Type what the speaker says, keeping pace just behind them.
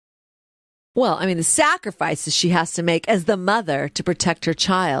Well, I mean, the sacrifices she has to make as the mother to protect her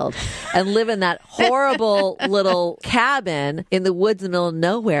child and live in that horrible little cabin in the woods in the middle of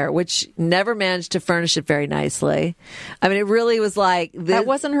nowhere, which never managed to furnish it very nicely. I mean, it really was like... That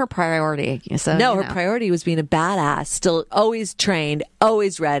wasn't her priority. So, no, her priority was being a badass, still always trained,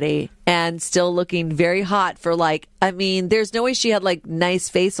 always ready, and still looking very hot for there's no way she had nice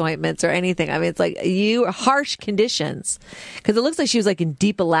face ointments or anything. I mean, it's harsh conditions because it looks like she was in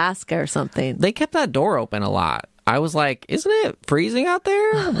deep Alaska or something. They kept that door open a lot. I was like, isn't it freezing out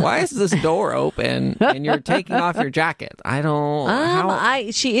there? Why is this door open and you're taking off your jacket? I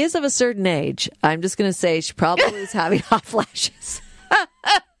don't... She is of a certain age. I'm just going to say she probably was having hot flashes.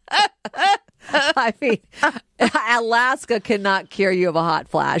 I mean, Alaska cannot cure you of a hot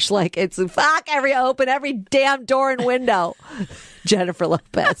flash. It's open every damn door and window. Jennifer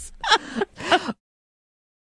Lopez.